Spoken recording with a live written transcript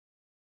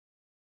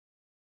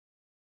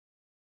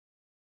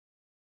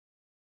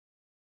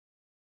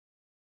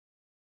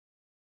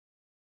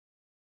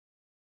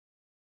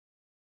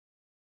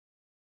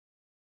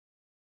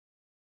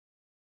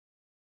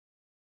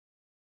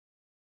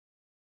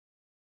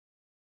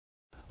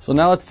So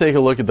now let's take a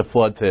look at the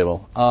flood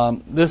table.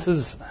 This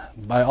is,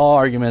 by all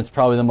arguments,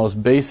 probably the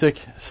most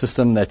basic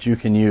system that you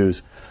can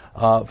use.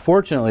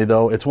 Fortunately,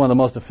 though, it's one of the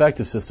most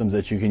effective systems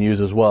that you can use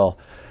as well.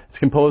 It's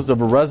composed of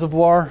a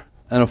reservoir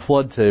and a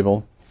flood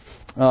table.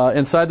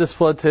 Inside this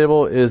flood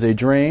table is a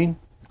drain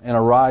and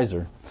a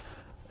riser.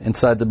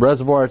 Inside the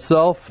reservoir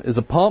itself is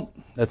a pump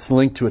that's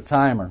linked to a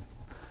timer.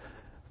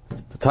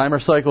 The timer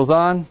cycles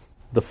on.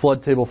 The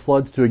flood table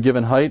floods to a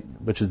given height,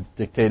 which is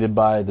dictated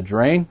by the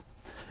drain.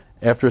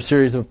 After a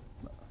series of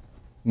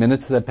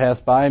minutes that pass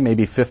by,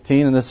 maybe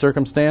 15 in this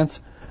circumstance,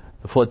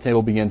 the flood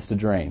table begins to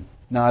drain.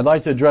 Now, I'd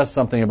like to address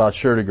something about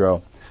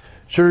Sure2Grow.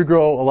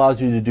 Sure2Grow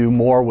allows you to do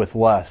more with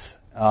less,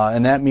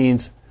 and that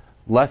means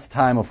less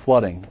time of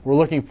flooding. We're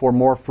looking for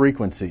more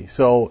frequency.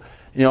 So,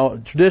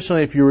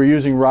 traditionally, if you were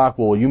using rock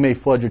wool, you may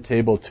flood your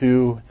table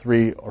 2,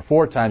 3, or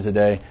 4 times a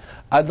day.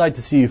 I'd like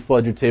to see you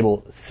flood your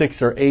table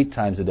 6 or 8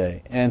 times a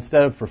day. And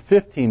instead of for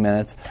 15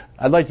 minutes,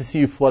 I'd like to see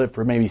you flood it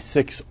for maybe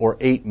 6 or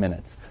 8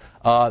 minutes.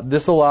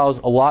 This allows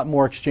a lot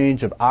more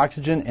exchange of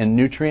oxygen and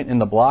nutrient in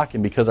the block,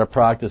 and because our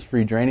product is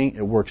free draining,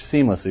 it works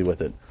seamlessly with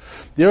it.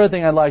 The other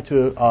thing I'd like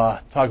to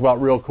talk about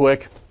real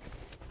quick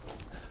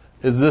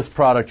is this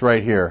product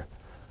right here.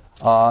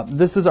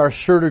 This is our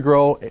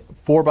Sure2Grow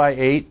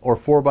 4x8 or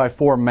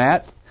 4x4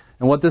 mat,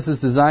 and what this is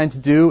designed to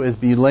do is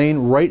be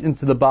laying right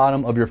into the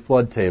bottom of your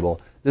flood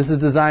table. This is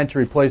designed to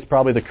replace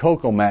probably the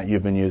cocoa mat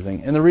you've been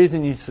using, and the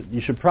reason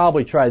you should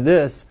probably try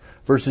this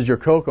versus your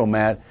cocoa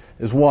mat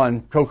is,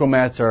 one, cocoa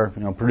mats are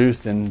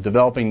produced in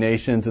developing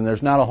nations, and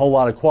there's not a whole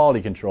lot of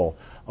quality control.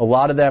 A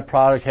lot of that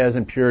product has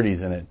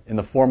impurities in it in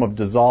the form of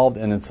dissolved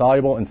and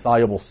insoluble and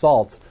soluble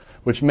salts,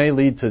 which may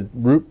lead to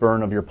root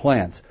burn of your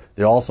plants.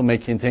 They also may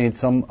contain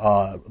some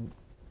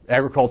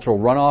agricultural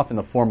runoff in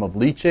the form of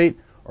leachate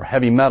or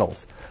heavy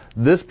metals.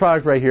 This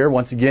product right here,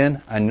 once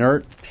again,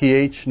 inert,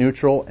 pH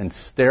neutral, and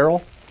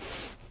sterile,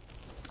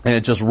 and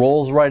it just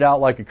rolls right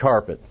out like a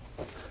carpet.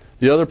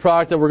 The other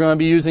product that we're going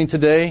to be using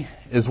today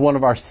is one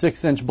of our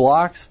 6-inch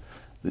blocks.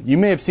 You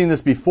may have seen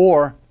this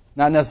before,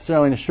 not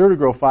necessarily in a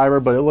Sure2Grow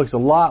fiber, but it looks a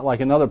lot like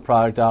another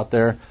product out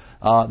there,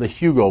 the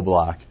Hugo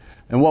block.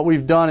 And what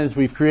we've done is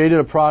we've created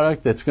a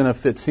product that's going to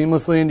fit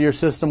seamlessly into your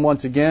system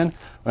once again,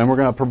 and we're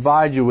going to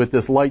provide you with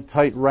this light,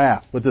 tight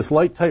wrap. What this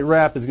light, tight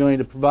wrap is going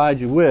to provide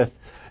you with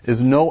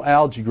is no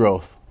algae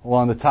growth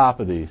along the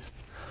top of these.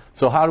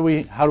 So how do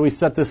we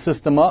set this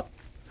system up?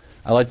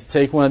 I like to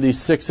take one of these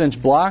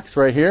 6-inch blocks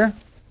right here.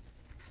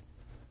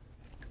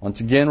 Once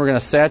again, we're going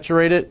to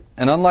saturate it.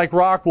 And unlike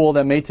rock wool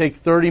that may take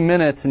 30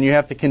 minutes and you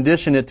have to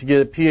condition it to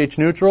get it pH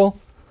neutral,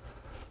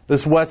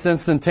 this wets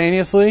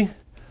instantaneously,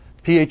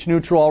 pH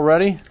neutral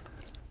already,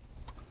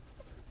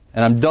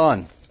 and I'm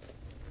done.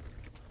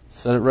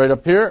 Set it right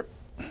up here.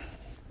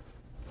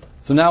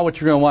 So now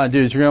what you're going to want to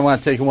do is you're going to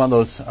want to take one of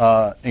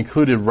those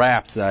included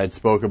wraps that I had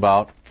spoke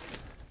about.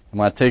 I'm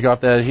going to take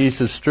off that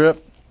adhesive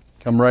strip,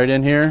 come right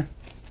in here.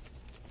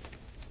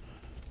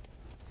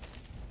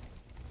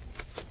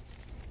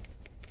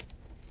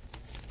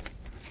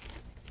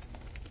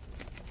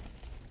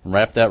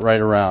 Wrap that right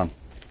around.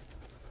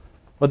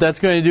 What that's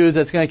going to do is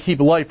that's going to keep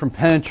light from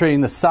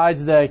penetrating the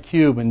sides of that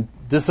cube and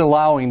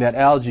disallowing that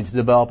algae to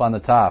develop on the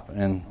top.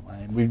 And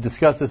we've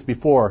discussed this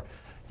before.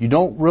 You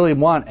don't really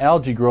want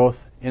algae growth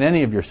in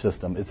any of your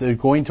system. It's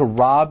going to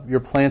rob your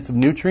plants of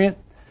nutrient,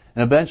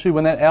 and eventually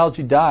when that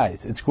algae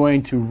dies, it's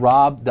going to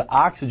rob the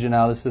oxygen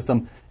out of the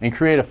system and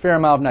create a fair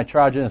amount of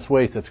nitrogenous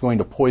waste that's going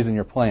to poison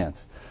your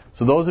plants.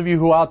 So those of you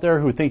who out there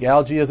who think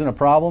algae isn't a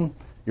problem,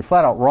 you're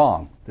flat out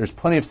wrong. There's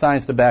plenty of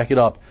science to back it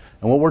up.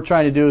 And what we're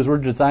trying to do is we're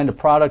designed a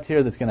product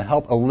here that's going to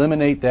help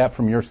eliminate that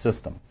from your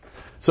system.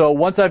 So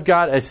once I've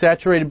got a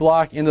saturated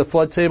block in the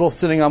flood table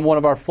sitting on one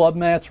of our flood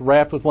mats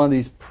wrapped with one of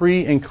these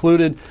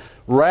pre-included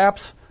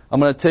wraps, I'm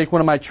going to take one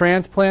of my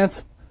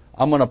transplants,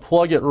 I'm going to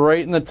plug it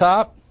right in the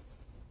top,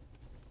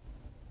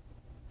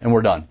 and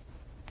we're done.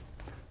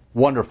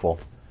 Wonderful.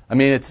 I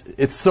mean,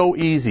 it's so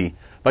easy.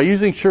 By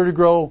using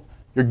Sure2Grow,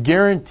 you're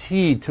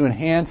guaranteed to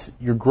enhance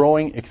your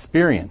growing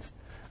experience.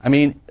 I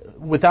mean,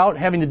 without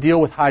having to deal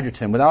with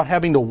hydrogen, without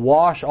having to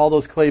wash all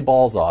those clay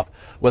balls off,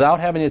 without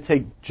having to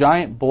take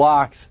giant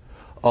blocks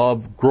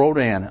of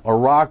Grodan or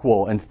rock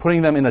wool and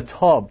putting them in a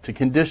tub to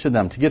condition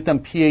them, to get them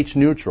pH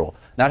neutral,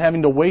 not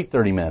having to wait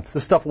 30 minutes.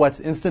 This stuff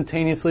wets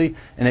instantaneously,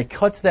 and it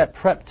cuts that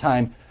prep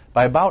time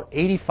by about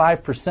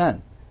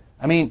 85%.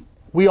 I mean,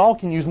 we all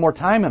can use more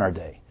time in our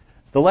day.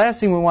 The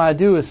last thing we want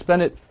to do is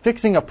spend it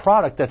fixing a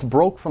product that's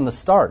broke from the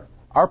start.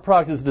 Our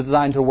product is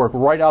designed to work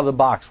right out of the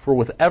box for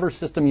whatever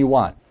system you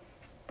want.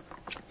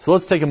 So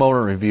let's take a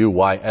moment and review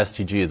why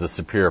STG is a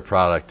superior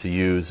product to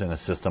use in a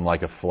system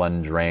like a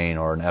Flood & Drain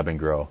or an Ebb and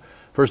Grow.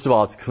 First of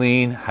all, it's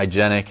clean,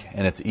 hygienic,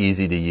 and it's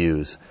easy to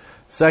use.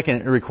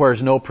 Second, it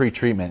requires no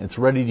pre-treatment. It's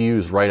ready to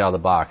use right out of the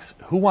box.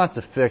 Who wants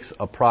to fix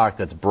a product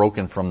that's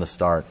broken from the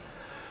start?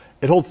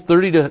 It holds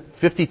 30 to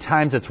 50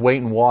 times its weight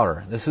in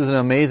water. This is an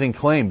amazing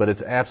claim, but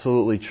it's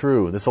absolutely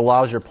true. This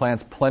allows your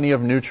plants plenty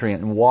of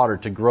nutrient and water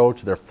to grow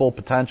to their full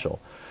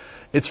potential.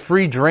 It's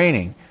free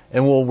draining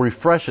and will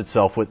refresh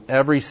itself with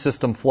every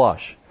system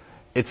flush.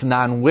 It's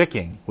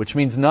non-wicking, which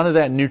means none of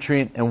that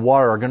nutrient and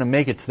water are going to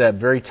make it to that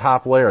very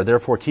top layer,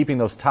 therefore keeping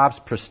those tops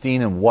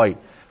pristine and white.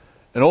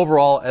 And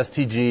overall,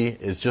 STG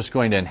is just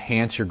going to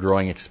enhance your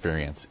growing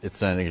experience. It's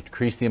going to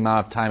decrease the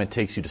amount of time it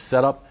takes you to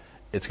set up.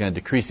 It's going to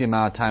decrease the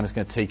amount of time it's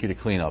going to take you to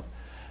clean up.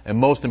 And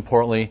most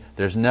importantly,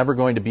 there's never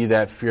going to be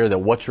that fear that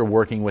what you're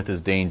working with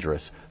is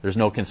dangerous. There's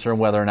no concern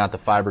whether or not the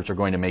fibers are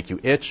going to make you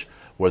itch,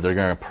 whether they're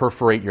going to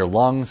perforate your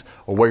lungs,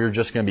 or whether you're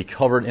just going to be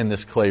covered in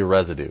this clay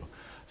residue.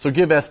 So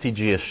give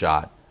STG a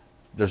shot.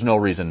 There's no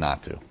reason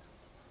not to.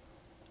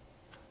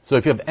 So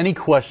if you have any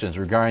questions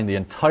regarding the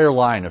entire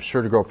line of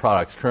Sure to Grow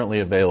products currently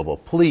available,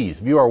 please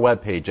view our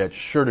webpage at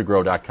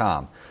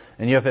suretogrow.com.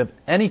 And if you have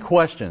any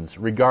questions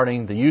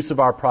regarding the use of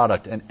our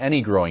product in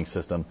any growing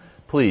system,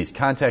 please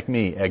contact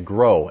me at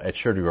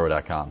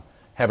grow@suretogrow.com.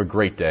 Have a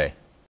great day.